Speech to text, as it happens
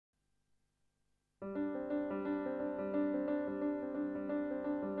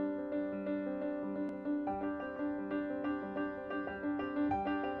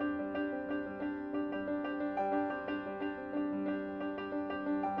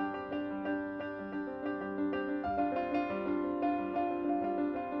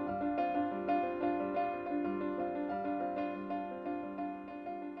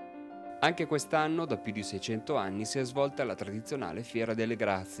Anche quest'anno, da più di 600 anni, si è svolta la tradizionale Fiera delle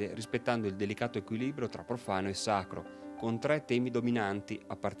Grazie, rispettando il delicato equilibrio tra profano e sacro, con 3 temi dominanti,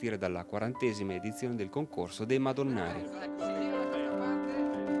 a partire dalla 40ª edizione del concorso dei Madonnari.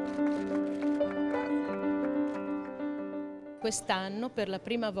 Quest'anno per la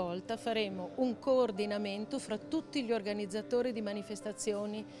prima volta faremo un coordinamento fra tutti gli organizzatori di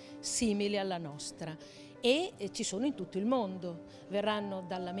manifestazioni simili alla nostra e ci sono in tutto il mondo, verranno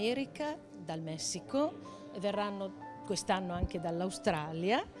dall'America, dal Messico, verranno quest'anno anche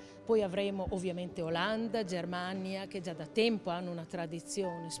dall'Australia, poi avremo ovviamente Olanda, Germania che già da tempo hanno una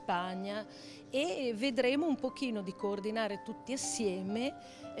tradizione, Spagna, e vedremo un pochino di coordinare tutti assieme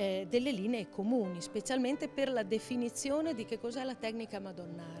delle linee comuni, specialmente per la definizione di che cos'è la tecnica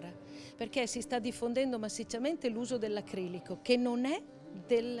madonnara, perché si sta diffondendo massicciamente l'uso dell'acrilico, che non è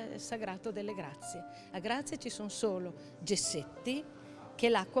del sagrato delle grazie. A grazie ci sono solo gessetti che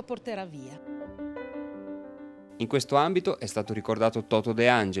l'acqua porterà via. In questo ambito è stato ricordato Toto De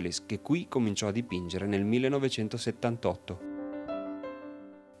Angelis, che qui cominciò a dipingere nel 1978.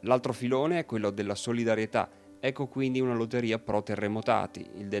 L'altro filone è quello della solidarietà. Ecco quindi una lotteria pro terremotati.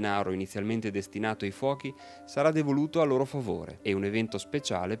 Il denaro inizialmente destinato ai fuochi sarà devoluto a loro favore e un evento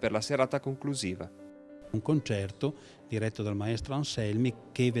speciale per la serata conclusiva. Un concerto diretto dal maestro Anselmi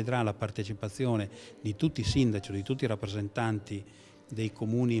che vedrà la partecipazione di tutti i sindaci, di tutti i rappresentanti dei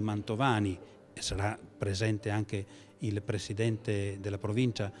comuni mantovani, e sarà presente anche il presidente della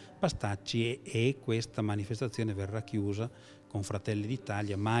provincia Pastacci, e questa manifestazione verrà chiusa con Fratelli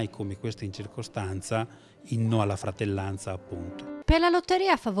d'Italia, mai come questa in circostanza, inno alla fratellanza appunto. Per la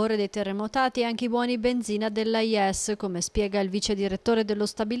lotteria a favore dei terremotati anche i buoni benzina dell'AIS, come spiega il vice direttore dello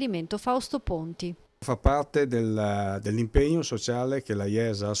stabilimento Fausto Ponti. Fa parte dell'impegno sociale che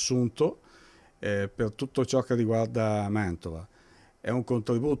l'AIS ha assunto per tutto ciò che riguarda Mantova. È un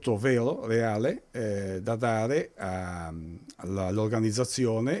contributo vero, reale, da dare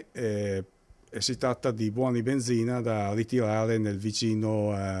all'organizzazione. Si tratta di buoni benzina da ritirare nel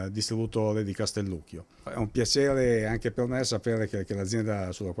vicino distributore di Castellucchio. È un piacere anche per me sapere che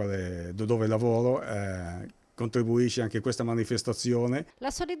l'azienda dove lavoro contribuisce anche a questa manifestazione.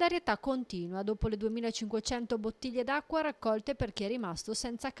 La solidarietà continua dopo le 2500 bottiglie d'acqua raccolte per chi è rimasto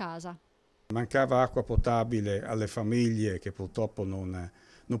senza casa. Mancava acqua potabile alle famiglie che purtroppo non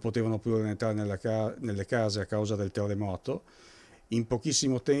potevano più rientrare nelle case a causa del terremoto. In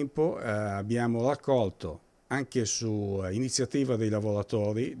pochissimo tempo abbiamo raccolto, anche su iniziativa dei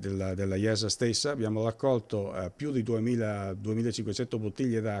lavoratori della IESA stessa, abbiamo raccolto più di 2500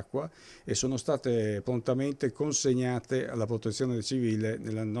 bottiglie d'acqua e sono state prontamente consegnate alla protezione civile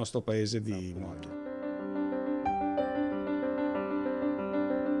nel nostro paese di Mantova.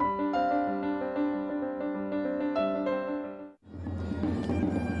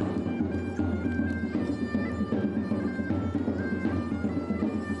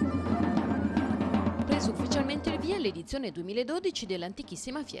 Ufficialmente il via l'edizione 2012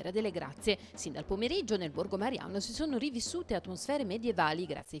 dell'antichissima Fiera delle Grazie. Sin dal pomeriggio nel Borgo Mariano si sono rivissute atmosfere medievali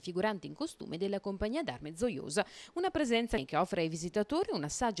grazie ai figuranti in costume della compagnia d'arme Zoiosa, una presenza che offre ai visitatori un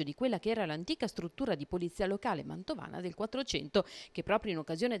assaggio di quella che era l'antica struttura di polizia locale mantovana del 400, che proprio in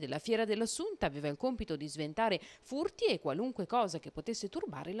occasione della Fiera dell'Assunta aveva il compito di sventare furti e qualunque cosa che potesse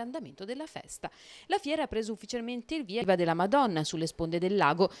turbare l'andamento della festa. La fiera ha preso ufficialmente il via della Madonna sulle sponde del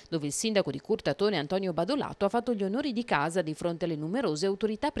lago, dove il sindaco di Curtatone Antonio Badolato ha fatto gli onori di casa di fronte alle numerose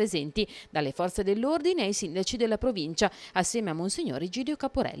autorità presenti, dalle forze dell'ordine ai sindaci della provincia, assieme a Monsignor Egidio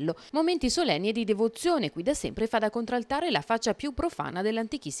Caporello. Momenti solenni e di devozione cui da sempre fa da contraltare la faccia più profana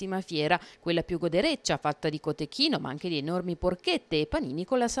dell'antichissima fiera, quella più godereccia, fatta di cotechino ma anche di enormi porchette e panini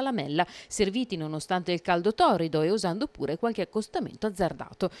con la salamella, serviti nonostante il caldo torrido e usando pure qualche accostamento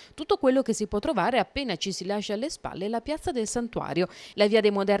azzardato. Tutto quello che si può trovare appena ci si lascia alle spalle la piazza del santuario, la via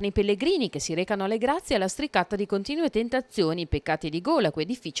dei moderni pellegrini che si recano alle grazie e alla striccata di continue tentazioni, peccati di gola a cui è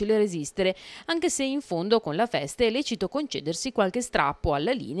difficile resistere, anche se in fondo con la festa è lecito concedersi qualche strappo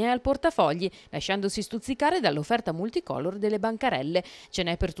alla linea e al portafogli, lasciandosi stuzzicare dall'offerta multicolor delle bancarelle. Ce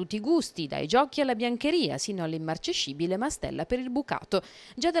n'è per tutti i gusti, dai giochi alla biancheria, sino all'immarcescibile mastella per il bucato.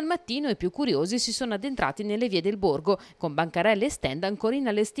 Già dal mattino i più curiosi si sono addentrati nelle vie del borgo, con bancarelle e stand ancora in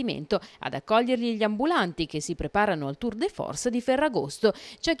allestimento, ad accoglierli gli ambulanti che si preparano al tour de force di Ferragosto.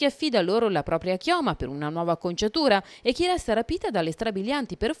 C'è chi affida loro la propria chioma per una nuova acconciatura e chi resta rapita dalle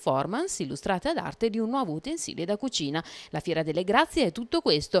strabilianti performance illustrate ad arte di un nuovo utensile da cucina. La Fiera delle Grazie è tutto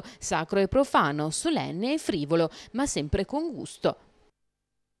questo, sacro e profano, solenne e frivolo, ma sempre con gusto.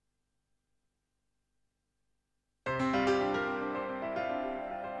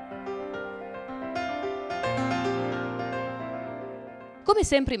 Come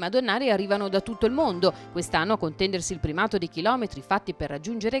sempre i madonnari arrivano da tutto il mondo. Quest'anno a contendersi il primato di chilometri fatti per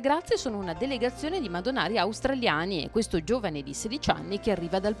raggiungere Grazie sono una delegazione di madonnari australiani e questo giovane di 16 anni che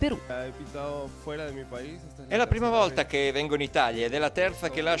arriva dal Perù. È la prima volta che vengo in Italia ed è la terza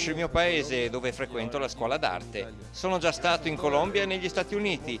che lascio il mio paese dove frequento la scuola d'arte. Sono già stato in Colombia e negli Stati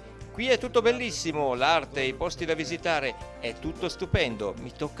Uniti. Qui è tutto bellissimo, l'arte, i posti da visitare, è tutto stupendo,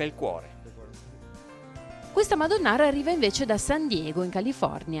 mi tocca il cuore. Questa madonnara arriva invece da San Diego, in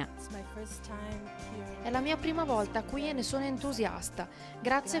California. È la mia prima volta qui e ne sono entusiasta.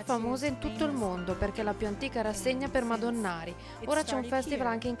 Grazie è famosa in tutto il mondo perché è la più antica rassegna per madonnari. Ora c'è un festival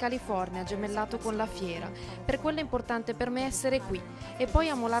anche in California, gemellato con la fiera. Per quello è importante per me essere qui. E poi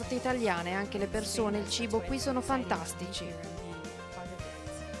amo l'arte italiana e anche le persone, il cibo qui sono fantastici.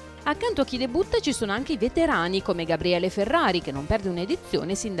 Accanto a chi debutta ci sono anche i veterani come Gabriele Ferrari che non perde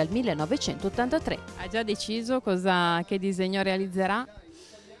un'edizione sin dal 1983. Ha già deciso che disegno realizzerà?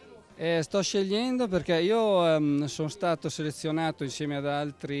 Sto scegliendo perché io sono stato selezionato insieme ad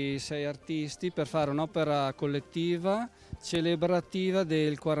altri 6 artisti per fare un'opera collettiva celebrativa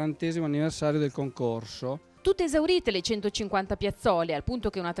del 40° anniversario del concorso. Tutte esaurite le 150 piazzole, al punto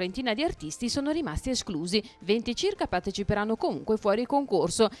che una trentina di artisti sono rimasti esclusi. 20 circa parteciperanno comunque fuori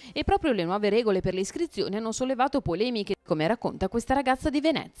concorso e proprio le nuove regole per le iscrizioni hanno sollevato polemiche, come racconta questa ragazza di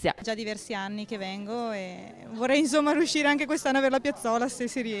Venezia. Già diversi anni che vengo e vorrei insomma riuscire anche quest'anno a avere la piazzola se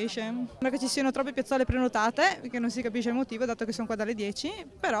si riesce. Sembra che ci siano troppe piazzole prenotate, che non si capisce il motivo dato che sono qua dalle 10,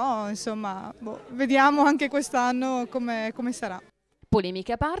 però insomma vediamo anche quest'anno come sarà.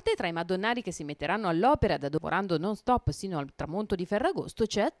 Polemiche a parte, tra i madonnari che si metteranno all'opera lavorando non stop sino al tramonto di Ferragosto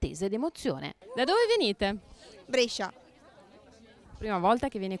c'è attesa ed emozione. Da dove venite? Brescia. Prima volta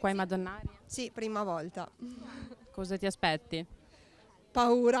che vieni qua ai madonnari? Sì, prima volta. Cosa ti aspetti?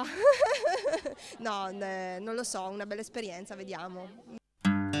 Paura. No, non lo so, una bella esperienza, vediamo.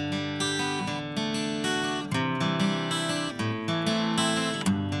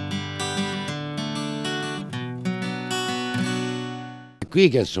 Qui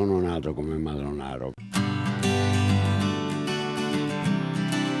che sono nato come madonnaro.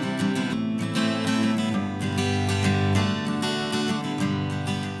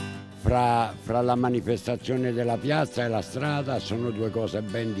 Fra la manifestazione della piazza e la strada sono due cose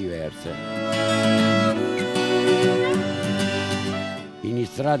ben diverse. In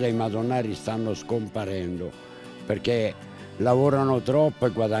strada i madonnari stanno scomparendo perché lavorano troppo e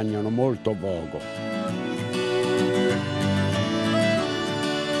guadagnano molto poco.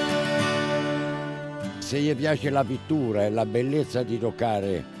 Se gli piace la pittura e la bellezza di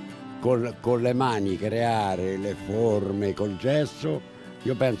toccare con le mani, creare le forme col gesso,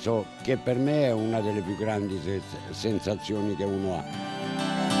 io penso che per me è una delle più grandi sensazioni che uno ha.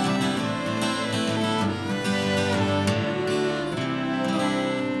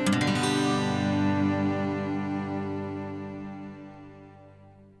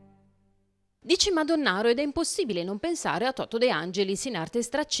 Dici madonnaro ed è impossibile non pensare a Toto De Angelis in arte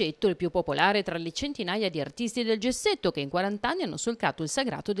straccetto, il più popolare tra le centinaia di artisti del gessetto che in 40 anni hanno solcato il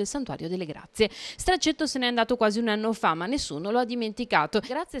sagrato del Santuario delle Grazie. Straccetto se n'è andato quasi un anno fa, ma nessuno lo ha dimenticato.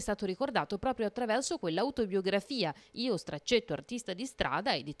 Grazie è stato ricordato proprio attraverso quell'autobiografia, Io Straccetto, artista di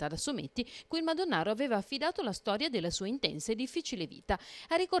strada, edita da Sometti, cui il madonnaro aveva affidato la storia della sua intensa e difficile vita.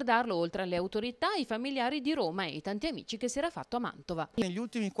 A ricordarlo, oltre alle autorità, i familiari di Roma e i tanti amici che si era fatto a Mantova. Negli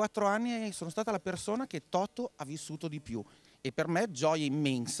ultimi 4 anni sono stata la persona che Toto ha vissuto di più e per me gioia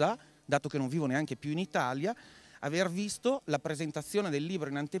immensa, dato che non vivo neanche più in Italia, aver visto la presentazione del libro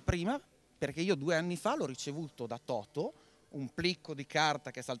in anteprima, perché io 2 anni fa l'ho ricevuto da Toto, un plicco di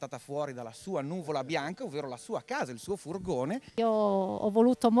carta che è saltata fuori dalla sua nuvola bianca, ovvero la sua casa, il suo furgone. Io ho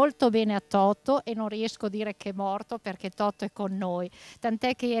voluto molto bene a Toto e non riesco a dire che è morto perché Toto è con noi,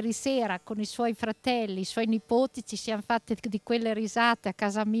 tant'è che ieri sera con i suoi fratelli, i suoi nipoti ci siamo fatti di quelle risate a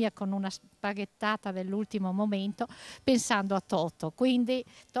casa mia con una spaghettata dell'ultimo momento pensando a Toto, quindi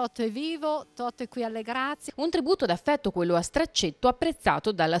Toto è vivo, Toto è qui alle Grazie. Un tributo d'affetto quello a Straccetto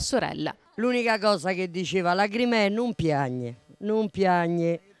apprezzato dalla sorella. L'unica cosa che diceva Lagrimè non piagne,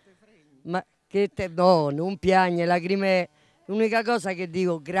 ma no, non piagne Lagrimè, l'unica cosa che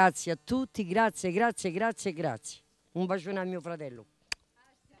dico grazie a tutti, grazie. Un bacione a mio fratello.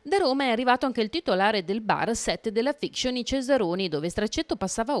 Da Roma è arrivato anche il titolare del bar set della fiction I Cesaroni, dove Straccetto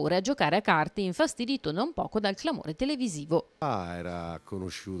passava ore a giocare a carte, infastidito non poco dal clamore televisivo. Era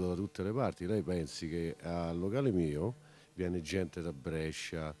conosciuto da tutte le parti, lei pensi che al locale mio viene gente da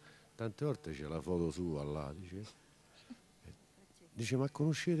Brescia, tante volte c'è la foto sua là, dice ma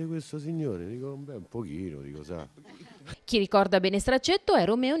conoscete questo signore? Dico beh un pochino, dico sa. Chi ricorda bene Stracetto è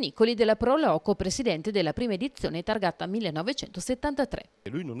Romeo Nicoli della Pro Loco, presidente della prima edizione targata 1973.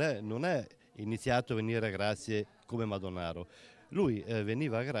 Lui non è iniziato a venire a Grazie come Madonnaro, lui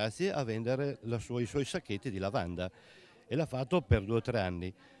veniva a Grazie a vendere i suoi sacchetti di lavanda e l'ha fatto per 2 o 3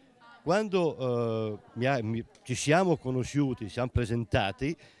 anni. Quando ci siamo conosciuti, ci siamo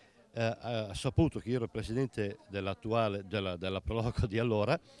presentati, ha saputo che io ero presidente della Proloco di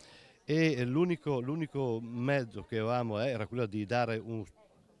allora e l'unico mezzo che avevamo era quello di dare un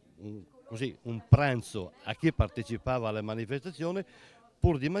pranzo a chi partecipava alle manifestazioni.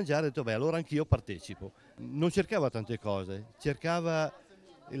 Pur di mangiare, ho detto, beh, allora anch'io partecipo. Non cercava tante cose, cercava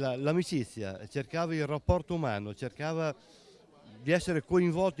l'amicizia, cercava il rapporto umano, cercava di essere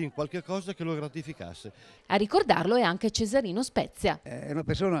coinvolti in qualche cosa che lo gratificasse. A ricordarlo è anche Cesarino Spezia. È una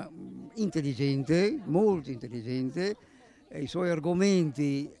persona intelligente, molto intelligente, i suoi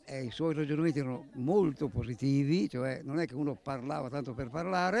argomenti e i suoi ragionamenti erano molto positivi, cioè non è che uno parlava tanto per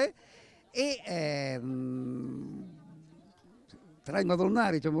parlare e tra i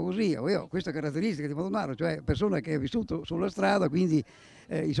madonnari, diciamo così, avevo questa caratteristica di madonnaro, cioè persona che ha vissuto sulla strada, quindi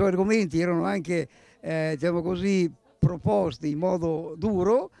i suoi argomenti erano anche, diciamo così, proposti in modo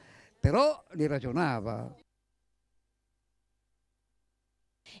duro, però li ragionava.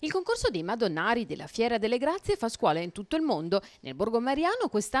 Il concorso dei Madonnari della Fiera delle Grazie fa scuola in tutto il mondo. Nel Borgo Mariano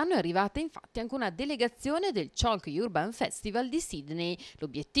quest'anno è arrivata infatti anche una delegazione del Chalk Urban Festival di Sydney.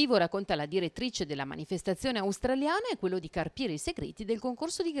 L'obiettivo, racconta la direttrice della manifestazione australiana, è quello di carpire i segreti del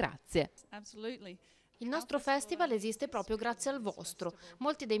concorso di Grazie. Il nostro festival esiste proprio grazie al vostro.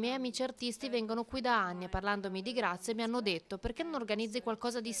 Molti dei miei amici artisti vengono qui da anni e parlandomi di Grazie mi hanno detto perché non organizzi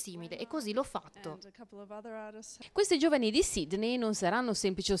qualcosa di simile e così l'ho fatto. Questi giovani di Sydney non saranno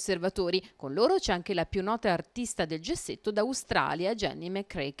semplici osservatori, con loro c'è anche la più nota artista del gessetto d'Australia, Jenny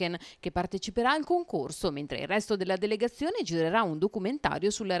McCracken, che parteciperà al concorso, mentre il resto della delegazione girerà un documentario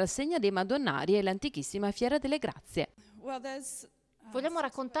sulla rassegna dei Madonnari e l'antichissima Fiera delle Grazie. Vogliamo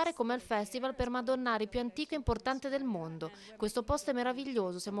raccontare com'è il festival per Madonnari più antico e importante del mondo. Questo posto è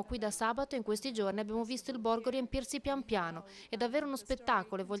meraviglioso, siamo qui da sabato e in questi giorni abbiamo visto il borgo riempirsi pian piano. È davvero uno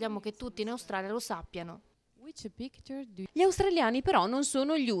spettacolo e vogliamo che tutti in Australia lo sappiano. Gli australiani però non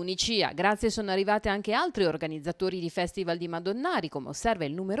sono gli unici. A Grazie sono arrivate anche altri organizzatori di festival di Madonnari, come osserva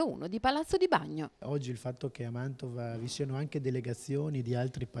il numero 1 di Palazzo di Bagno. Oggi il fatto che a Mantova vi siano anche delegazioni di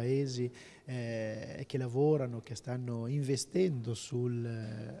altri paesi che lavorano, che stanno investendo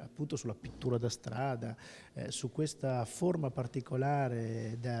appunto sulla pittura da strada, su questa forma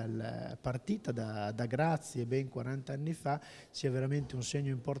particolare partita da Grazie ben 40 anni fa, sia veramente un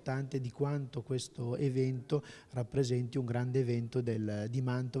segno importante di quanto questo evento rappresenti un grande evento di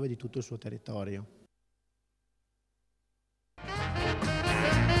Mantova e di tutto il suo territorio.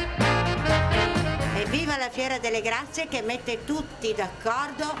 Evviva la Fiera delle Grazie che mette tutti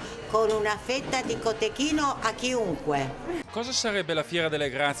d'accordo con una fetta di cotechino a chiunque. Cosa sarebbe la Fiera delle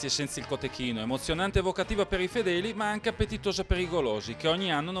Grazie senza il cotechino? Emozionante e evocativa per i fedeli, ma anche appetitosa per i golosi, che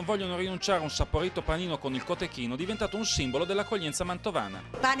ogni anno non vogliono rinunciare a un saporito panino con il cotechino, diventato un simbolo dell'accoglienza mantovana.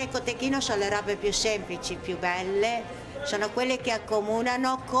 Pane e cotechino sono le robe più semplici, più belle, sono quelle che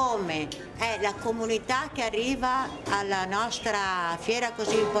accomunano, come è la comunità che arriva alla nostra fiera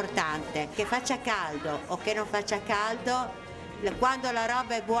così importante. Che faccia caldo o che non faccia caldo, quando la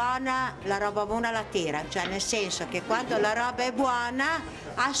roba è buona, la roba buona la tira, cioè nel senso che quando la roba è buona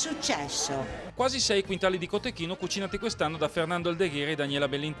ha successo. Quasi 6 quintali di cotechino cucinati quest'anno da Fernando Aldegheri e Daniela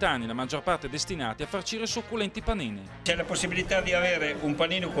Bellintani, la maggior parte destinati a farcire succulenti panini. C'è la possibilità di avere un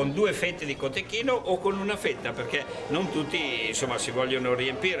panino con 2 fette di cotechino o con una fetta, perché non tutti insomma si vogliono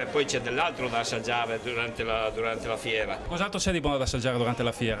riempire, poi c'è dell'altro da assaggiare durante la fiera. Cos'altro c'è di buono da assaggiare durante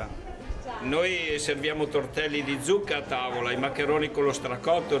la fiera? Noi serviamo tortelli di zucca a tavola, i maccheroni con lo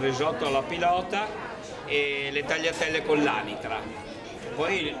stracotto, il risotto alla pilota e le tagliatelle con l'anitra.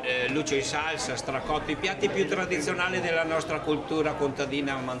 Poi lucio in salsa, stracotto, i piatti più tradizionali della nostra cultura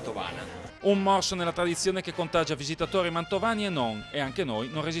contadina mantovana. Un morso nella tradizione che contagia visitatori mantovani e non, e anche noi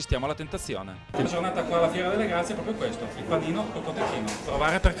non resistiamo alla tentazione. La giornata qua alla Fiera delle Grazie è proprio questo, il panino col cotechino.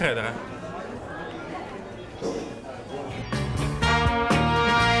 Provare per credere.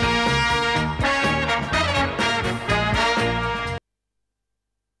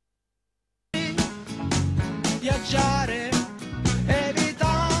 Viaggiare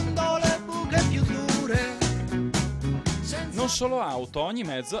evitando le buche più dure. Non solo auto, ogni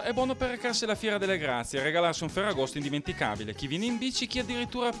mezzo è buono per recarsi alla Fiera delle Grazie e regalarsi un Ferragosto indimenticabile. Chi viene in bici, chi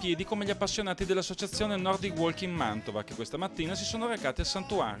addirittura a piedi, come gli appassionati dell'associazione Nordic Walking Mantova, che questa mattina si sono recati al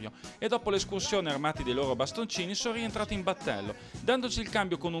santuario e dopo l'escursione armati dei loro bastoncini sono rientrati in battello, dandoci il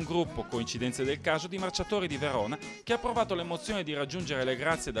cambio con un gruppo, coincidenze del caso, di marciatori di Verona che ha provato l'emozione di raggiungere le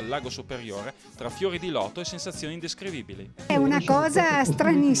grazie dal lago superiore tra fiori di loto e sensazioni indescrivibili. È una cosa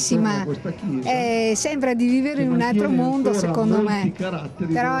stranissima, sembra di vivere in un altro mondo secondo me,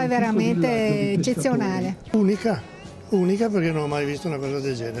 però è veramente eccezionale. Unica perché non ho mai visto una cosa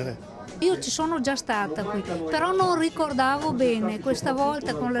del genere. Io ci sono già stata qui, però non ricordavo bene, questa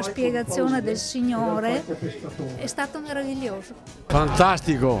volta con la spiegazione del Signore è stato meraviglioso.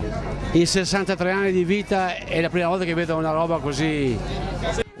 Fantastico, in 63 anni di vita è la prima volta che vedo una roba così.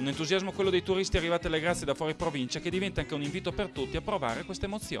 Un entusiasmo quello dei turisti arrivati alle grazie da fuori provincia che diventa anche un invito per tutti a provare queste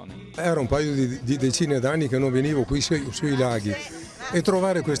emozioni. Era un paio di decine d'anni che non venivo qui sui laghi e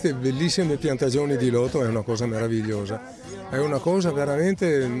trovare queste bellissime piantagioni di loto è una cosa meravigliosa, è una cosa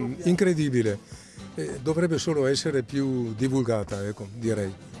veramente incredibile, dovrebbe solo essere più divulgata, ecco,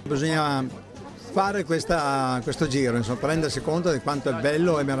 direi. Bisogna fare questo giro, insomma, per rendersi conto di quanto è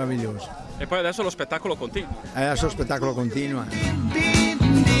bello e meraviglioso. E poi adesso lo spettacolo continua. Adesso lo spettacolo continua.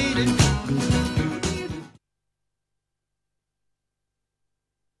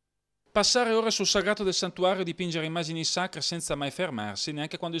 Passare ore sul sagrato del santuario e dipingere immagini sacre senza mai fermarsi,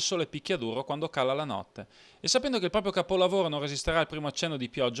 neanche quando il sole picchia duro, quando cala la notte. E sapendo che il proprio capolavoro non resisterà al primo accenno di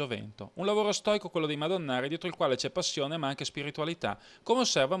pioggia o vento. Un lavoro stoico quello dei Madonnari, dietro il quale c'è passione ma anche spiritualità, come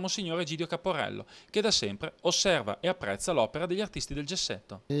osserva Monsignore Egidio Caporello, che da sempre osserva e apprezza l'opera degli artisti del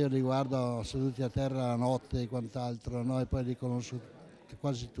gessetto. Io li guardo seduti a terra la notte e quant'altro, no? E poi li conosco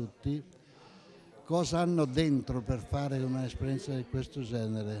quasi tutti. Cosa hanno dentro per fare un'esperienza di questo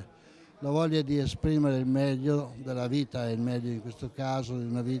genere? La voglia di esprimere il meglio della vita, e il meglio in questo caso di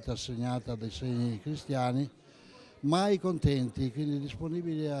una vita segnata dai segni cristiani, mai contenti, quindi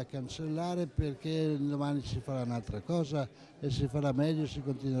disponibili a cancellare perché domani si farà un'altra cosa e si farà meglio e si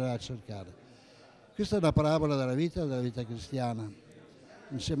continuerà a cercare. Questa è una parabola della vita cristiana.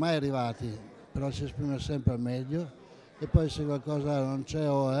 Non si è mai arrivati, però si esprime sempre al meglio e poi se qualcosa non c'è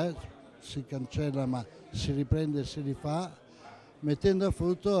o è, si cancella ma si riprende e si rifà, mettendo a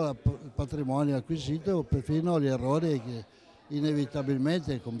frutto il patrimonio acquisito o perfino gli errori che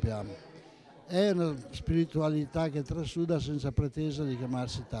inevitabilmente compiamo. È una spiritualità che trasuda senza pretesa di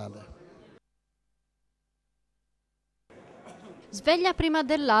chiamarsi tale. Sveglia prima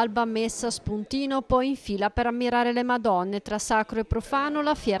dell'alba, messa, spuntino, poi in fila per ammirare le Madonne, tra sacro e profano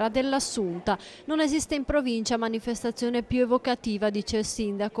la Fiera dell'Assunta. Non esiste in provincia manifestazione più evocativa, dice il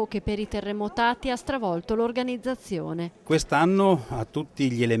sindaco, che per i terremotati ha stravolto l'organizzazione. Quest'anno a tutti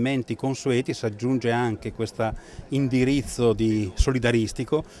gli elementi consueti si aggiunge anche questo indirizzo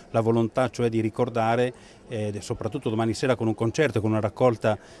solidaristico, la volontà cioè di ricordare soprattutto domani sera con un concerto e con una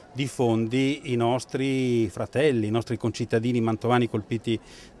raccolta di fondi i nostri fratelli, i nostri concittadini mantovani colpiti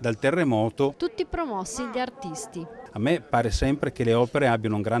dal terremoto. Tutti promossi gli artisti. A me pare sempre che le opere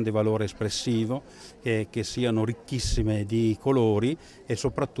abbiano un grande valore espressivo, che siano ricchissime di colori e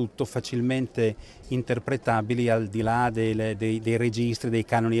soprattutto facilmente interpretabili al di là dei registri, dei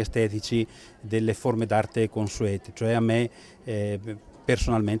canoni estetici, delle forme d'arte consuete. Cioè a me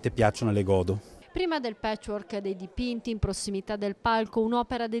personalmente piacciono e le godo. Prima del patchwork dei dipinti, in prossimità del palco,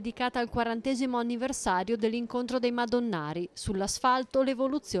 un'opera dedicata al 40° anniversario dell'incontro dei Madonnari. Sull'asfalto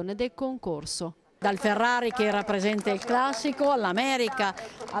l'evoluzione del concorso. Dal Ferrari che rappresenta il classico, all'America,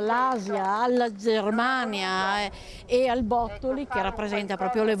 all'Asia, alla Germania e al Bottoli che rappresenta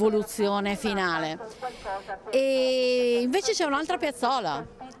proprio l'evoluzione finale. E invece c'è un'altra piazzola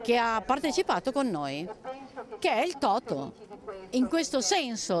che ha partecipato con noi, che è il Toto. In questo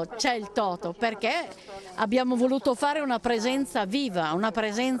senso c'è il Toto, perché abbiamo voluto fare una presenza viva, una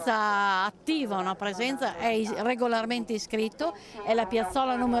presenza attiva, una presenza, è regolarmente iscritto, è la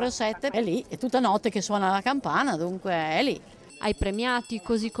piazzola numero 7, è lì, è tutta notte che suona la campana, dunque è lì. Ai premiati,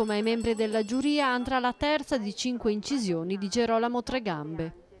 così come ai membri della giuria, andrà la terza di 5 incisioni di Gerolamo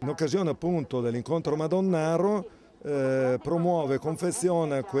Tregambe. In occasione appunto dell'incontro madonnaro promuove e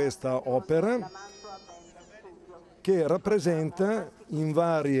confeziona questa opera che rappresenta in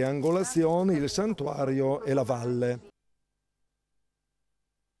varie angolazioni il santuario e la valle.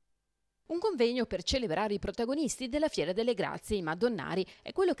 Un convegno per celebrare i protagonisti della Fiera delle Grazie, i Madonnari,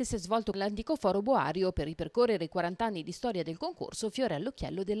 è quello che si è svolto all'antico foro Boario per ripercorrere i 40 anni di storia del concorso Fiore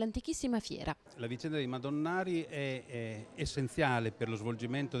all'occhiello dell'antichissima fiera. La vicenda dei Madonnari è essenziale per lo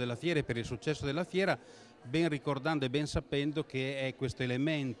svolgimento della fiera e per il successo della fiera, ben ricordando e ben sapendo che è questo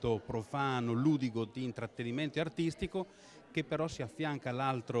elemento profano, ludico di intrattenimento e artistico che però si affianca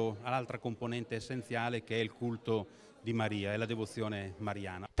all'altra componente essenziale che è il culto di Maria e la devozione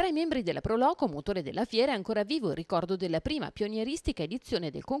mariana. Tra i membri della Proloco, motore della fiera, è ancora vivo il ricordo della prima pionieristica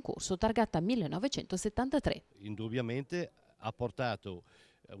edizione del concorso targata 1973. Indubbiamente ha portato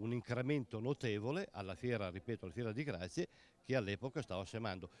un incremento notevole alla fiera, ripeto, alla Fiera di Grazie, che all'epoca stava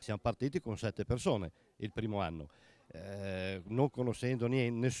semando. Siamo partiti con 7 persone il primo anno, non conoscendo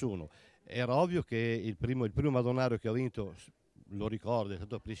nessuno. Era ovvio che il primo Madonnario che ha vinto, lo ricordo, è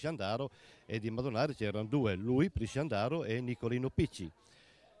stato Prisciandaro, e di Madonnari c'erano 2, lui, Prisciandaro, e Nicolino Picci.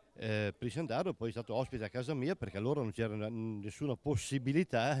 Prisciandaro poi è stato ospite a casa mia perché allora non c'era nessuna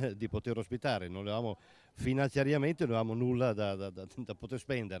possibilità di poter ospitare, non avevamo finanziariamente non avevamo nulla da poter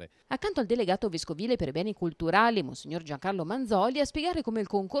spendere. Accanto al delegato vescovile per i beni culturali, Monsignor Giancarlo Manzoli, a spiegare come il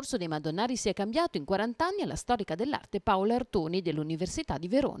concorso dei Madonnari sia cambiato in 40 anni alla storica dell'arte Paola Artoni dell'Università di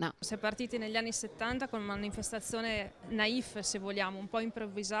Verona. Si è partiti negli anni 70 con una manifestazione naif, se vogliamo, un po'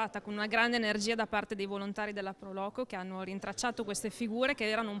 improvvisata, con una grande energia da parte dei volontari della Proloco che hanno rintracciato queste figure che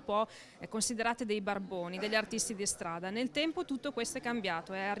erano un po' considerate dei barboni, degli artisti di strada. Nel tempo tutto questo è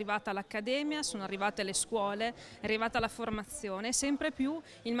cambiato, è arrivata l'accademia, sono arrivate le scuole, è arrivata la formazione, sempre più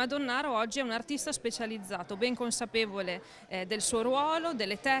il Madonnaro oggi è un artista specializzato, ben consapevole del suo ruolo,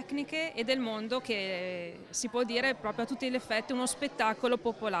 delle tecniche e del mondo che si può dire proprio a tutti gli effetti uno spettacolo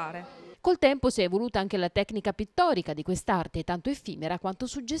popolare. Col tempo si è evoluta anche la tecnica pittorica di quest'arte, tanto effimera quanto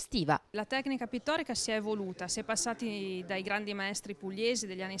suggestiva. La tecnica pittorica si è evoluta, si è passati dai grandi maestri pugliesi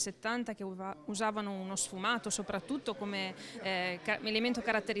degli anni 70 che usavano uno sfumato soprattutto come elemento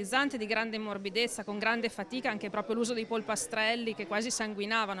caratterizzante di grande morbidezza, con grande fatica, anche proprio l'uso dei polpastrelli che quasi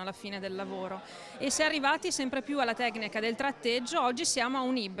sanguinavano alla fine del lavoro. E si è arrivati sempre più alla tecnica del tratteggio, oggi siamo a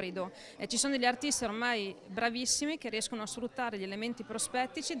un ibrido. Ci sono degli artisti ormai bravissimi che riescono a sfruttare gli elementi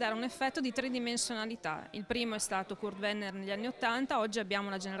prospettici e dare un effetto di tridimensionalità. Il primo è stato Kurt Wenner negli anni 80, oggi abbiamo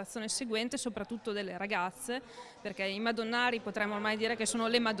la generazione seguente, soprattutto delle ragazze, perché i Madonnari potremmo ormai dire che sono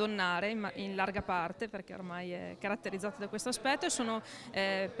le Madonnare in larga parte, perché ormai è caratterizzata da questo aspetto, e sono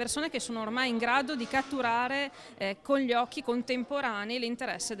persone che sono ormai in grado di catturare con gli occhi contemporanei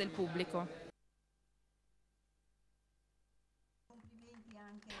l'interesse del pubblico.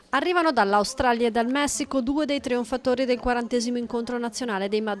 Arrivano dall'Australia e dal Messico 2 dei trionfatori del 40° incontro nazionale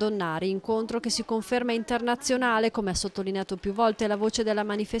dei Madonnari, incontro che si conferma internazionale, come ha sottolineato più volte la voce della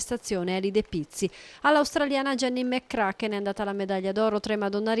manifestazione Elide Pizzi. All'australiana Jenny McCracken è andata la medaglia d'oro tra i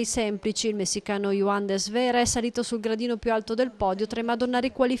Madonnari semplici, il messicano Juan de Svera è salito sul gradino più alto del podio tra i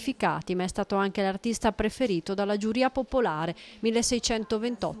Madonnari qualificati, ma è stato anche l'artista preferito dalla giuria popolare,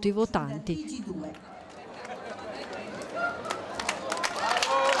 1628 i votanti.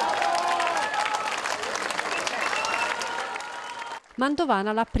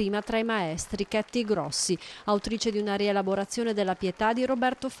 Mantovana la prima tra i maestri, Ketty Grossi, autrice di una rielaborazione della Pietà di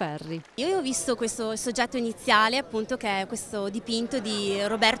Roberto Ferri. Io ho visto questo soggetto iniziale, appunto, che è questo dipinto di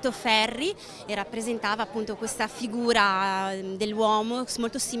Roberto Ferri e rappresentava appunto questa figura dell'uomo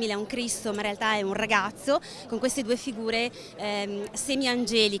molto simile a un Cristo, ma in realtà è un ragazzo, con queste due figure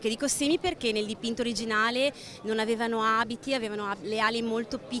semi-angeliche. Dico semi perché nel dipinto originale non avevano abiti, avevano le ali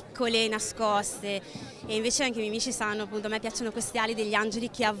molto piccole, nascoste, e invece anche i miei amici sanno, appunto, a me piacciono queste ali degli angeli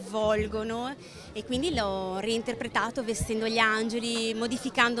che avvolgono, e quindi l'ho reinterpretato vestendo gli angeli,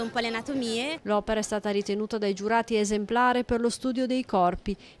 modificando un po' le anatomie. L'opera è stata ritenuta dai giurati esemplare per lo studio dei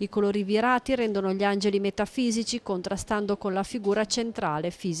corpi. I colori virati rendono gli angeli metafisici, contrastando con la figura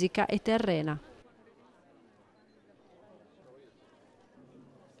centrale, fisica e terrena.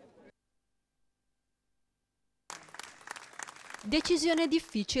 Decisione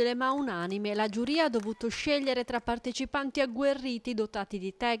difficile ma unanime, la giuria ha dovuto scegliere tra partecipanti agguerriti dotati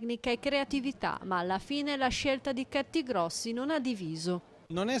di tecnica e creatività, ma alla fine la scelta di Ketty Grossi non ha diviso.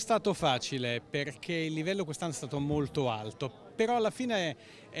 Non è stato facile perché il livello quest'anno è stato molto alto, però alla fine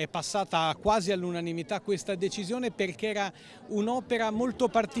è passata quasi all'unanimità questa decisione perché era un'opera molto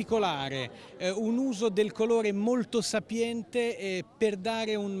particolare, un uso del colore molto sapiente per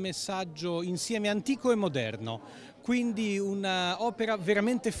dare un messaggio insieme antico e moderno. Quindi un'opera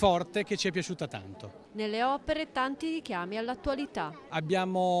veramente forte che ci è piaciuta tanto. Nelle opere tanti richiami all'attualità.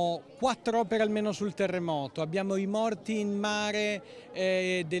 Abbiamo 4 opere almeno sul terremoto, abbiamo i morti in mare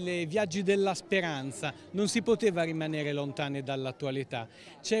dei viaggi della speranza, non si poteva rimanere lontani dall'attualità.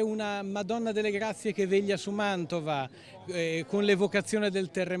 C'è una Madonna delle Grazie che veglia su Mantova con l'evocazione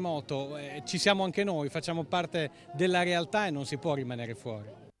del terremoto, ci siamo anche noi, facciamo parte della realtà e non si può rimanere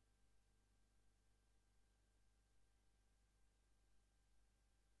fuori.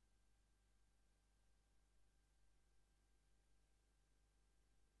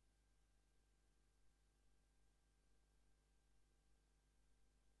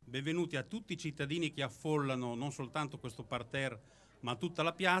 benvenuti a tutti i cittadini che affollano non soltanto questo parterre ma tutta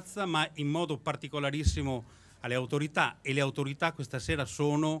la piazza, ma in modo particolarissimo alle autorità, e le autorità questa sera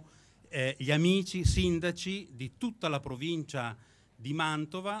sono gli amici sindaci di tutta la provincia di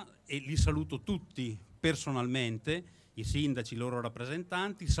Mantova, e li saluto tutti personalmente, i sindaci, i loro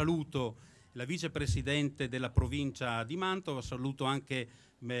rappresentanti. Saluto la vicepresidente della provincia di Mantova, saluto anche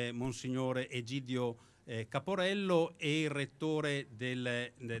Monsignore Egidio Caporello e il rettore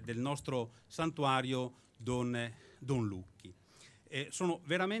del nostro santuario Don Lucchi. Sono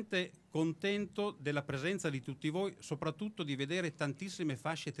veramente contento della presenza di tutti voi, soprattutto di vedere tantissime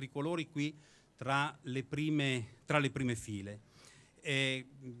fasce tricolori qui tra le prime file.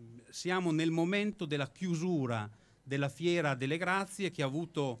 Siamo nel momento della chiusura della Fiera delle Grazie, che ha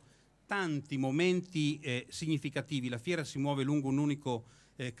avuto tanti momenti significativi. La fiera si muove lungo un unico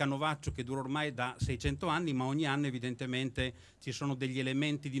canovaccio che dura ormai da 600 anni, ma ogni anno evidentemente ci sono degli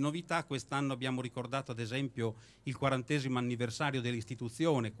elementi di novità. Quest'anno abbiamo ricordato ad esempio il 40° anniversario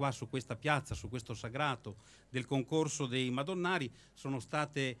dell'istituzione qua su questa piazza, su questo sagrato del concorso dei Madonnari. Sono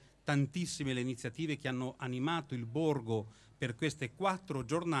state tantissime le iniziative che hanno animato il borgo per queste 4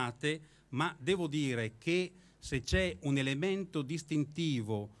 giornate, ma devo dire che se c'è un elemento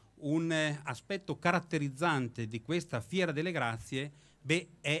distintivo, un aspetto caratterizzante di questa Fiera delle Grazie,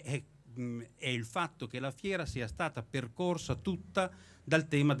 è il fatto che la fiera sia stata percorsa tutta dal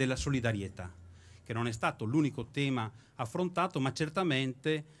tema della solidarietà, che non è stato l'unico tema affrontato, ma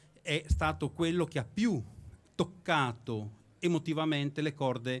certamente è stato quello che ha più toccato emotivamente le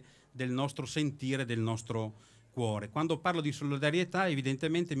corde del nostro sentire, del nostro cuore. Quando parlo di solidarietà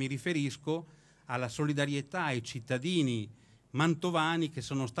evidentemente mi riferisco alla solidarietà ai cittadini mantovani che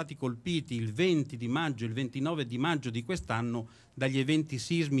sono stati colpiti il 20 di maggio e il 29 di maggio di quest'anno dagli eventi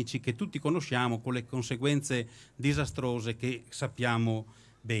sismici che tutti conosciamo, con le conseguenze disastrose che sappiamo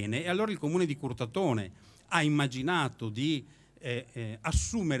bene. E allora il Comune di Curtatone ha immaginato di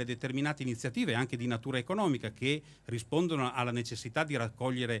assumere determinate iniziative anche di natura economica che rispondono alla necessità di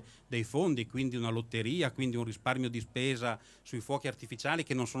raccogliere dei fondi, quindi una lotteria, quindi un risparmio di spesa sui fuochi artificiali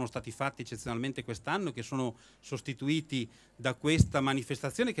che non sono stati fatti eccezionalmente quest'anno, che sono sostituiti da questa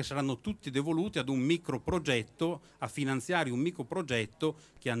manifestazione, che saranno tutti devoluti ad un microprogetto, a finanziare un microprogetto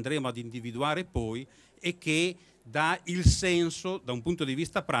che andremo ad individuare poi e che dà il senso da un punto di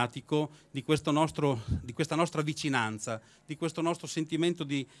vista pratico di questa nostra vicinanza, di questo nostro sentimento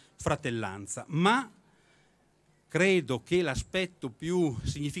di fratellanza. Ma credo che l'aspetto più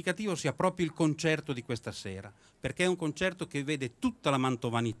significativo sia proprio il concerto di questa sera, perché è un concerto che vede tutta la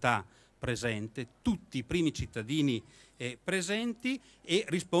mantovanità presente, tutti i primi cittadini presenti, e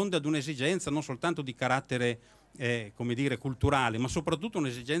risponde ad un'esigenza non soltanto di carattere come dire, culturale, ma soprattutto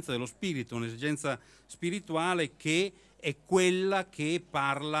un'esigenza dello spirito, un'esigenza spirituale che è quella che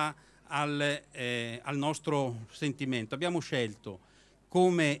parla al nostro sentimento. Abbiamo scelto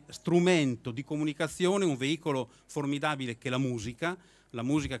come strumento di comunicazione un veicolo formidabile che è la musica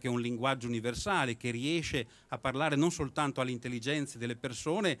che è un linguaggio universale, che riesce a parlare non soltanto alle intelligenze delle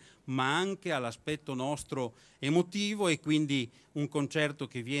persone, ma anche all'aspetto nostro emotivo, e quindi un concerto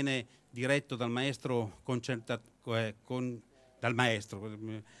che viene diretto dal maestro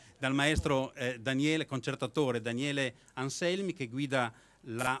Daniele, concertatore Daniele Anselmi, che guida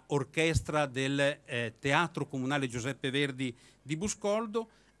la orchestra del Teatro Comunale Giuseppe Verdi di Buscoldo.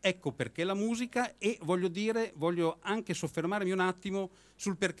 Ecco perché la musica, e voglio anche soffermarmi un attimo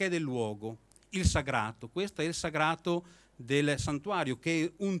sul perché del luogo, il sagrato. Questo è il sagrato del santuario, che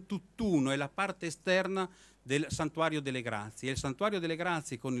è un tutt'uno, è la parte esterna del Santuario delle Grazie. E il Santuario delle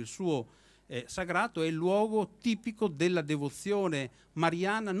Grazie con il suo sagrato è il luogo tipico della devozione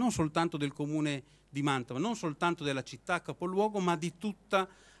mariana, non soltanto del comune di Mantova, non soltanto della città capoluogo, ma di tutta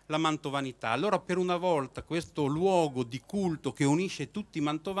la mantovanità. Allora, per una volta, questo luogo di culto che unisce tutti i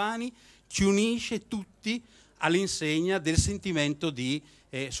mantovani ci unisce tutti all'insegna del sentimento di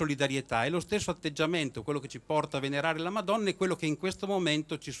solidarietà. E lo stesso atteggiamento, quello che ci porta a venerare la Madonna, è quello che in questo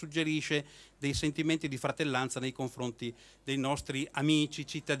momento ci suggerisce dei sentimenti di fratellanza nei confronti dei nostri amici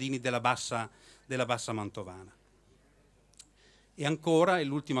cittadini della bassa mantovana. E ancora, è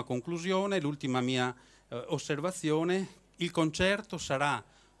l'ultima conclusione, l'ultima mia osservazione: il concerto sarà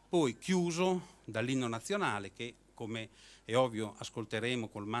poi chiuso dall'inno nazionale, che, come è ovvio, ascolteremo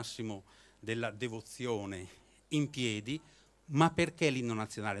col massimo della devozione in piedi. Ma perché l'inno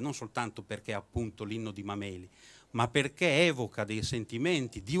nazionale? Non soltanto perché è appunto l'inno di Mameli, ma perché evoca dei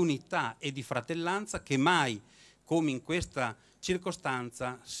sentimenti di unità e di fratellanza che mai, come in questa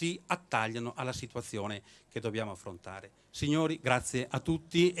circostanza, si attagliano alla situazione che dobbiamo affrontare. Signori, grazie a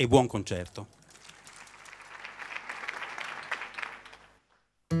tutti e buon concerto.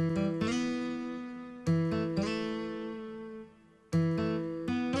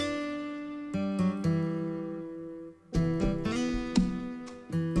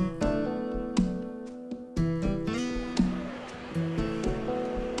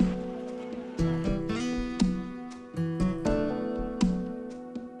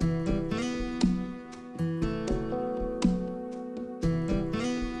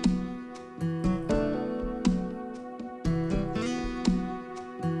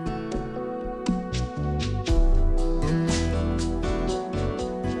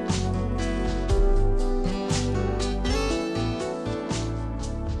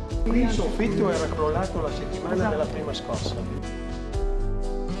 Il soffitto era crollato la settimana della prima scossa.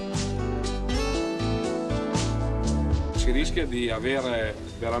 Si rischia di avere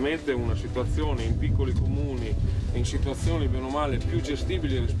veramente una situazione in piccoli comuni, in situazioni bene o male più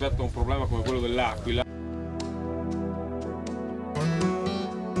gestibili rispetto a un problema come quello dell'Aquila.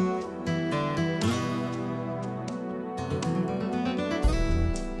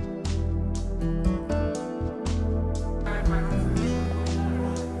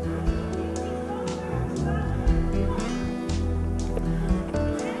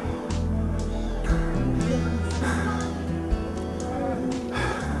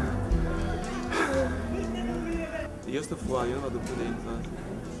 Io sto fuori, io non vado più dentro.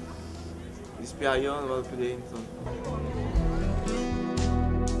 Mi dispiace, io non vado più dentro.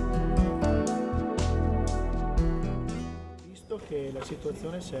 Visto che la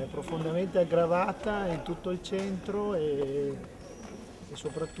situazione si è profondamente aggravata in tutto il centro e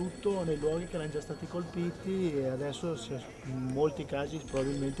soprattutto nei luoghi che erano già stati colpiti e adesso in molti casi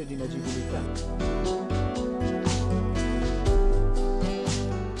probabilmente di inagibilità.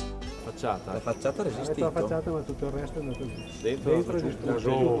 La facciata ha resistito? La facciata, ma tutto il resto è andato giù. Dentro è giù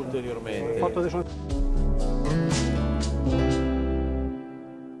ulteriormente. Ho fatto adesso...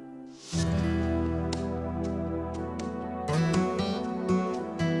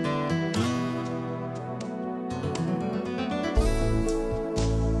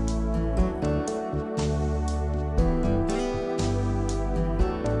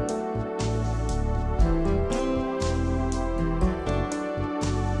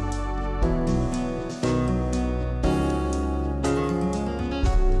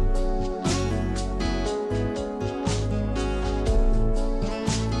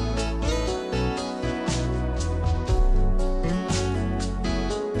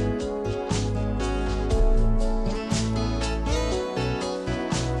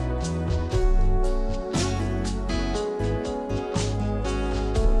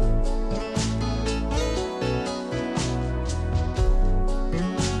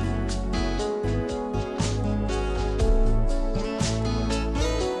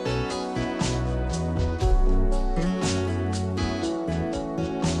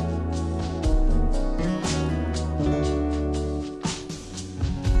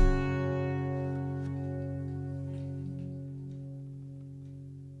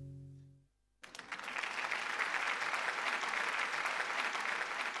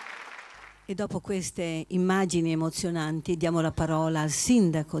 E dopo queste immagini emozionanti diamo la parola al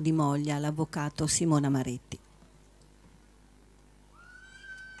sindaco di Moglia, l'avvocato Simona Maretti.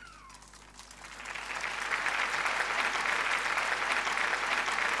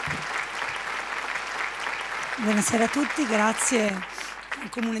 Buonasera a tutti, grazie al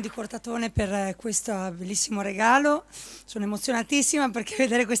Comune di Cortatone per questo bellissimo regalo. Sono emozionatissima perché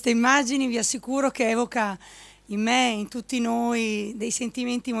vedere queste immagini vi assicuro che evoca in me, in tutti noi, dei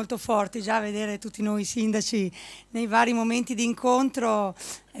sentimenti molto forti. Già vedere tutti noi sindaci nei vari momenti di incontro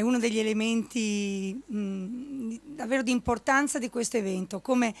è uno degli elementi davvero di importanza di questo evento.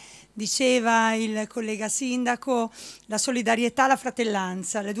 Come diceva il collega sindaco, la solidarietà, la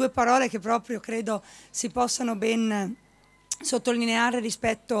fratellanza, le due parole che proprio credo si possano ben sottolineare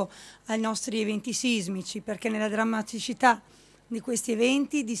rispetto ai nostri eventi sismici, perché nella drammaticità di questi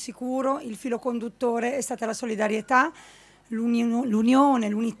eventi di sicuro il filo conduttore è stata la solidarietà, l'unione,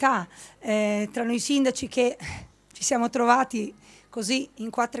 l'unità tra noi sindaci che ci siamo trovati così in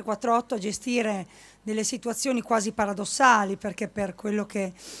 448 a gestire delle situazioni quasi paradossali, perché per quello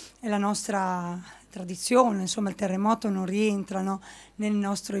che è la nostra tradizione, insomma il terremoto non rientra, no, nel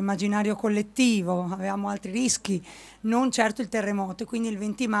nostro immaginario collettivo, avevamo altri rischi, non certo il terremoto, e quindi il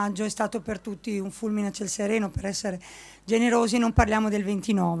 20 maggio è stato per tutti un fulmine a ciel sereno, per essere generosi, non parliamo del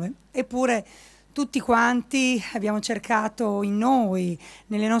 29. Eppure tutti quanti abbiamo cercato in noi,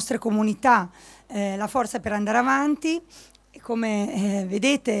 nelle nostre comunità, la forza per andare avanti. E come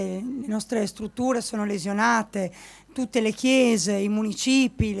vedete le nostre strutture sono lesionate, tutte le chiese, i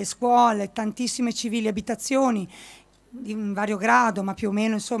municipi, le scuole, tantissime civili abitazioni di un vario grado, ma più o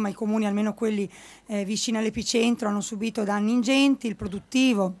meno insomma i comuni, almeno quelli vicini all'epicentro, hanno subito danni ingenti, il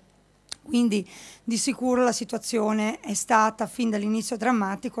produttivo. Quindi di sicuro la situazione è stata fin dall'inizio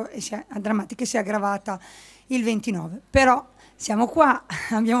drammatica e si è aggravata il 29. Però siamo qua,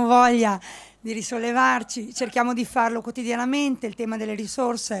 abbiamo voglia di risollevarci, cerchiamo di farlo quotidianamente. Il tema delle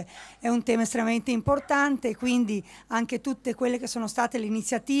risorse è un tema estremamente importante, quindi anche tutte quelle che sono state le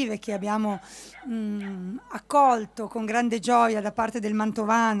iniziative che abbiamo accolto con grande gioia da parte del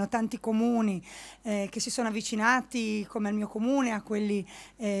Mantovano, tanti comuni che si sono avvicinati come al mio comune, a quelli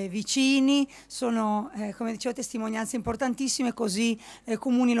vicini, sono come dicevo testimonianze importantissime, così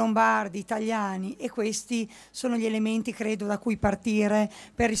comuni lombardi, italiani, e questi sono gli elementi credo da cui partire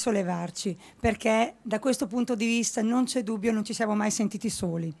per risollevarci, perché da questo punto di vista non c'è dubbio, non ci siamo mai sentiti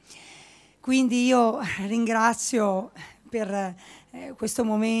soli. Quindi io ringrazio per questo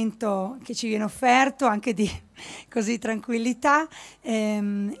momento che ci viene offerto, anche di così tranquillità,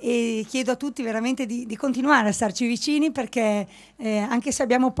 e chiedo a tutti veramente di continuare a starci vicini, perché anche se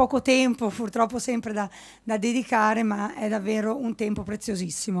abbiamo poco tempo, purtroppo sempre da dedicare, ma è davvero un tempo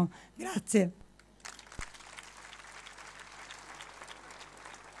preziosissimo. Grazie.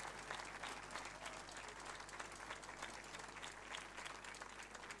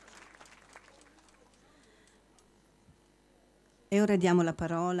 E ora diamo la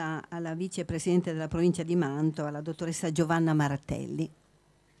parola alla vicepresidente della provincia di Mantova, la dottoressa Giovanna Maratelli.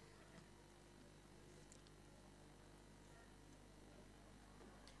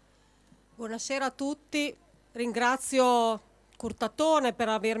 Buonasera a tutti, ringrazio Curtatone per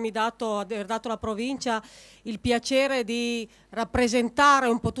aver dato alla provincia il piacere di rappresentare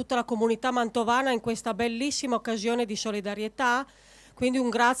un po' tutta la comunità mantovana in questa bellissima occasione di solidarietà, quindi un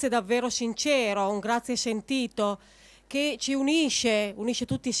grazie davvero sincero, un grazie sentito, che ci unisce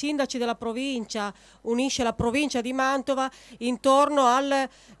tutti i sindaci della provincia, unisce la provincia di Mantova intorno alle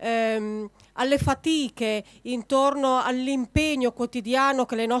fatiche, intorno all'impegno quotidiano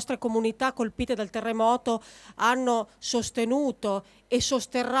che le nostre comunità colpite dal terremoto hanno sostenuto e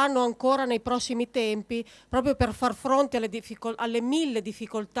sosterranno ancora nei prossimi tempi, proprio per far fronte alle mille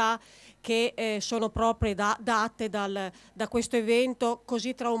difficoltà che sono proprie date da questo evento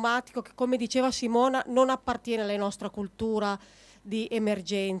così traumatico che, come diceva Simona, non appartiene alla nostra cultura di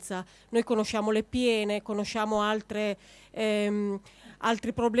emergenza. Noi conosciamo le piene, conosciamo altri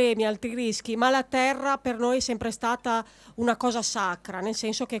problemi, altri rischi, ma la terra per noi è sempre stata una cosa sacra, nel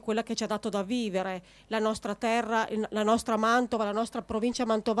senso che è quella che ci ha dato da vivere. La nostra terra, la nostra Mantova, la nostra provincia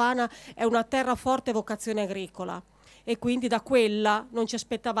mantovana è una terra a forte vocazione agricola, e quindi da quella non ci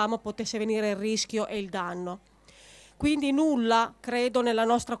aspettavamo potesse venire il rischio e il danno. Quindi nulla, credo, nella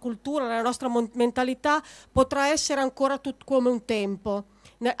nostra cultura, nella nostra mentalità potrà essere ancora come un tempo,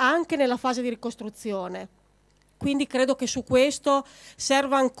 anche nella fase di ricostruzione. Quindi credo che su questo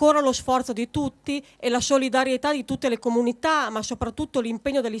serva ancora lo sforzo di tutti e la solidarietà di tutte le comunità, ma soprattutto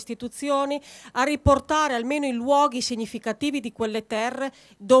l'impegno delle istituzioni a riportare almeno i luoghi significativi di quelle terre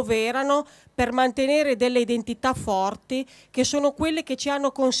dove erano, per mantenere delle identità forti che sono quelle che ci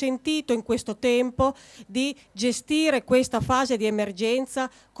hanno consentito in questo tempo di gestire questa fase di emergenza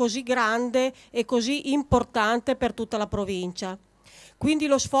così grande e così importante per tutta la provincia. Quindi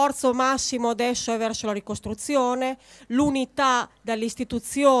lo sforzo massimo adesso è verso la ricostruzione, l'unità dalle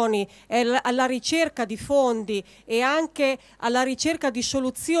istituzioni, alla ricerca di fondi e anche alla ricerca di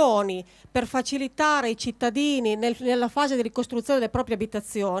soluzioni per facilitare ai cittadini nella fase di ricostruzione delle proprie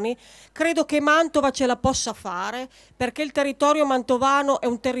abitazioni. Credo che Mantova ce la possa fare, perché il territorio mantovano è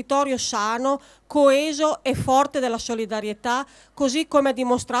un territorio sano, coeso e forte della solidarietà, così come ha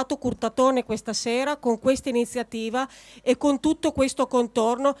dimostrato Curtatone questa sera con questa iniziativa e con tutto questo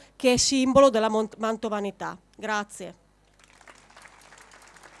contorno che è simbolo della mantovanità. Grazie.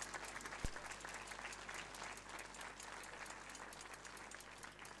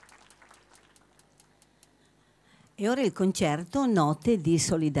 E ora il concerto Note di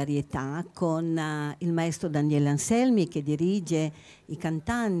solidarietà con il maestro Daniele Anselmi, che dirige i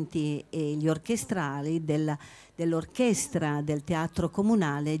cantanti e gli orchestrali dell'orchestra del Teatro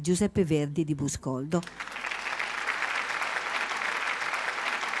Comunale Giuseppe Verdi di Buscoldo.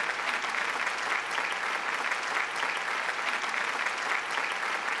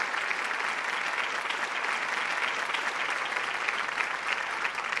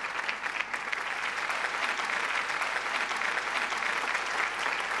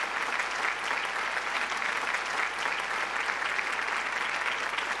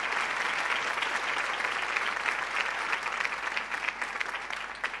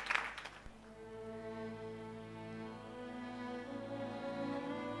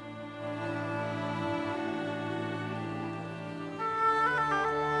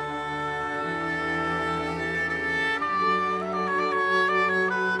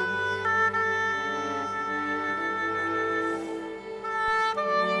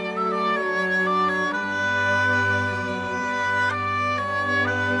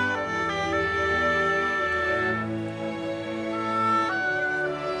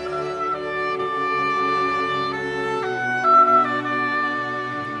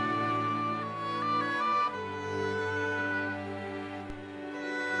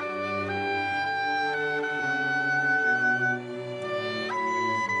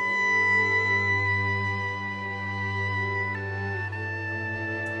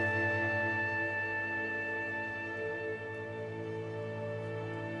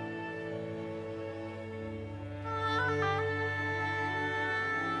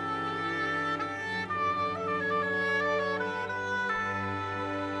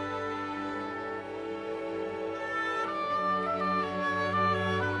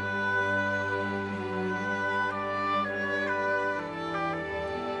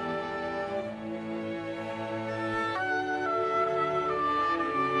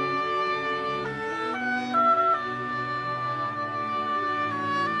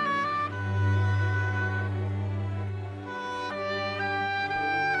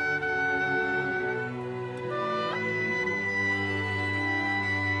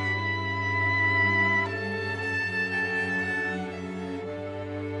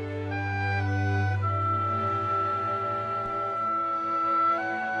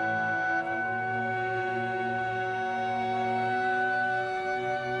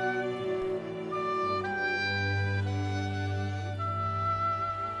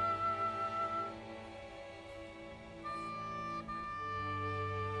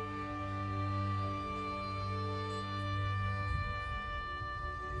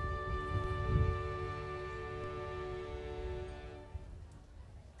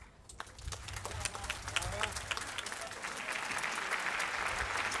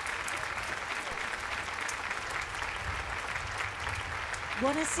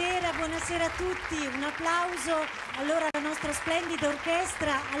 Buonasera, buonasera a tutti, un applauso allora alla nostra splendida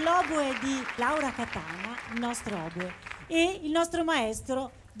orchestra, all'oboe di Laura Catana, il nostro oboe, e il nostro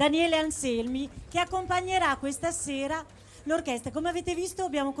maestro Daniele Anselmi, che accompagnerà questa sera l'orchestra. Come avete visto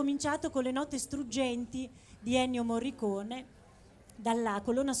abbiamo cominciato con le note struggenti di Ennio Morricone dalla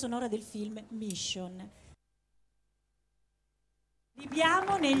colonna sonora del film Mission.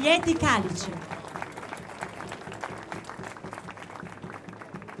 Viviamo negli lieti calici.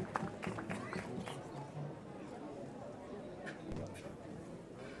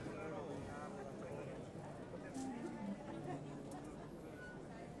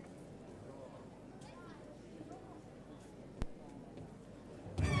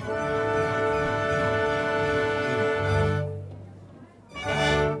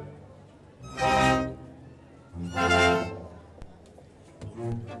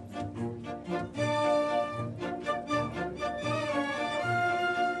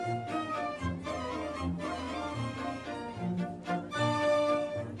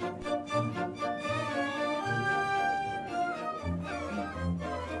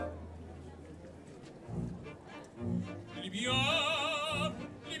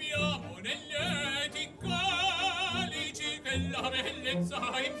 Liviamo negli eti calici che la bellezza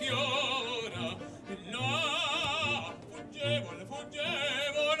infiora, e là fuggevole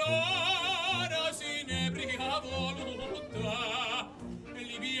ora s'inebria voluta, e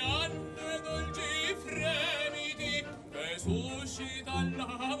liviane dolci fremiti che suscita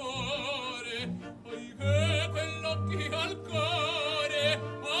l'amore, poiché quell'occhi al cuore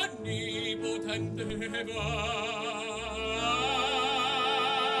onnipotente va.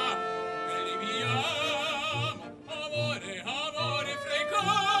 Amore fra i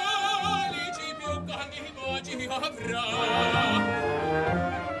calici più caldi baci avrà.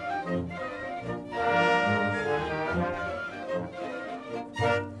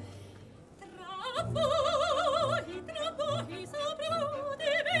 Tra voi saprò di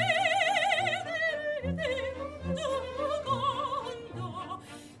vedere un giocondo,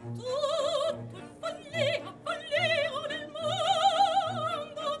 tutto è follia nel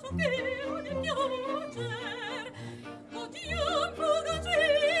mondo, ciò che ne piacer. Godiamo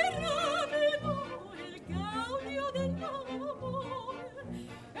il gaudio dell'amore,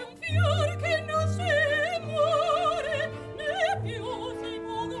 è un fior che non si muore, né più si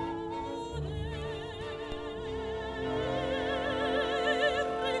può godere.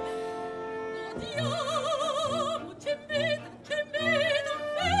 Godiamo, c'è meta,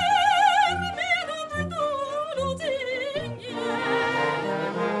 fermi, tanto lusinghie.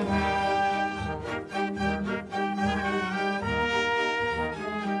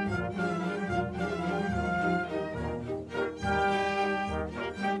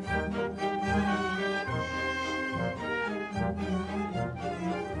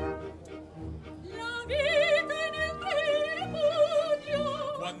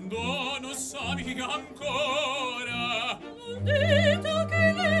 Quando non savi ancora, non dite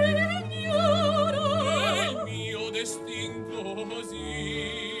che ne ignoro, è il mio destin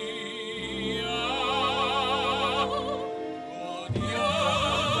così.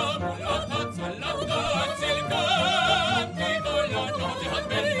 Odiamo la tazza, il cantico, la notte a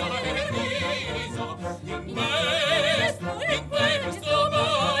bella e riso, in questo paradiso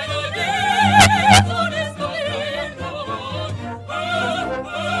ne sto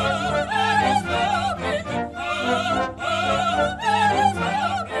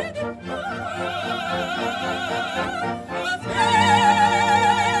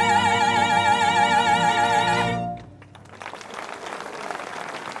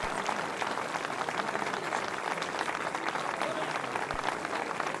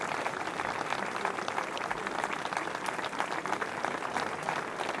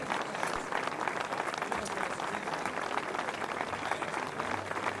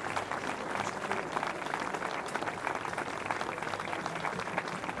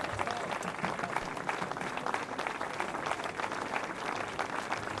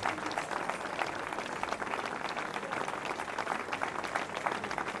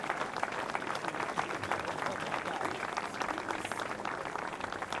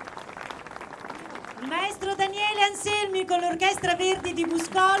il maestro Daniele Anselmi con l'Orchestra Verdi di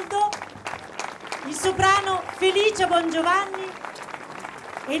Buscoldo, il soprano Felicia Bongiovanni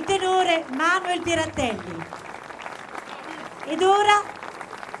e il tenore Manuel Pierattelli. Ed ora,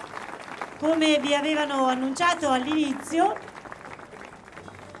 come vi avevano annunciato all'inizio,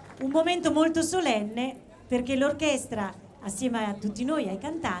 un momento molto solenne, perché l'orchestra, assieme a tutti noi, ai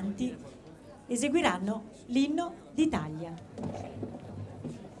cantanti, eseguiranno l'inno d'Italia.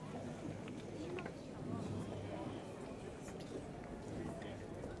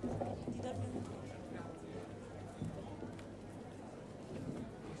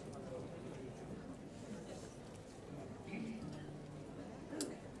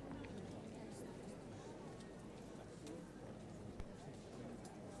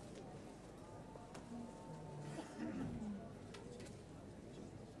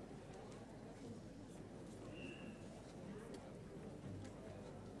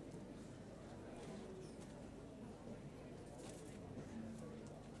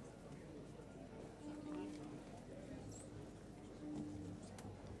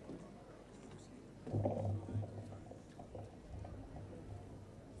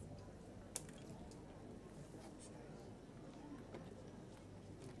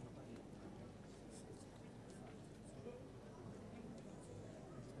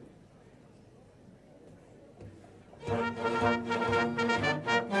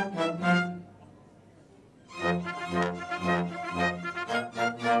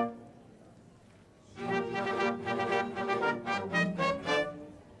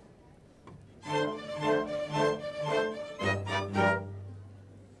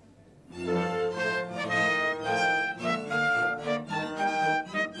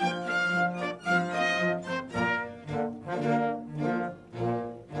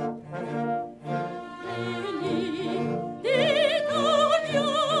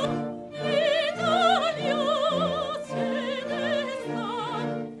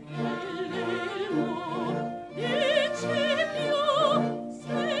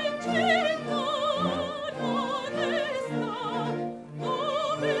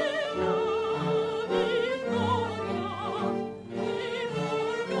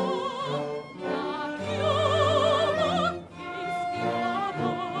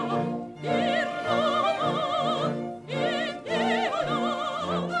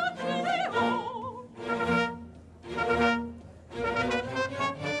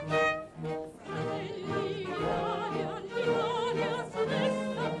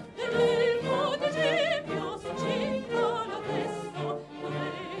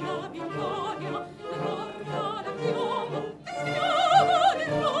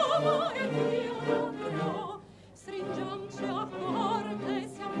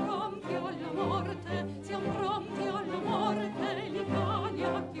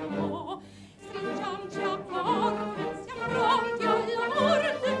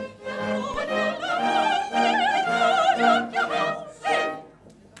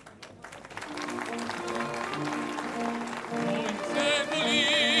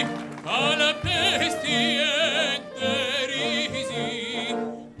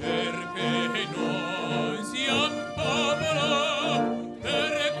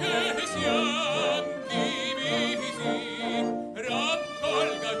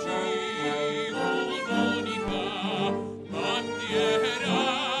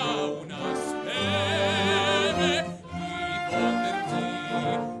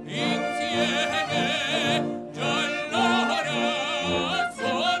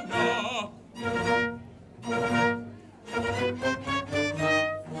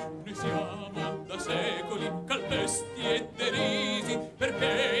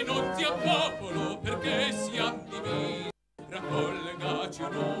 popolo perché siamo divisi, raccolgaci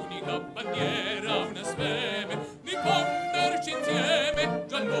un'unica bandiera, una sfeme di fonderci insieme,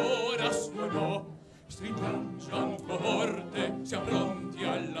 già allora suonò. Stringiamo forte, siamo pronti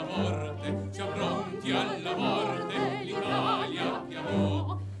alla morte, siamo pronti alla morte, l'Italia che amore.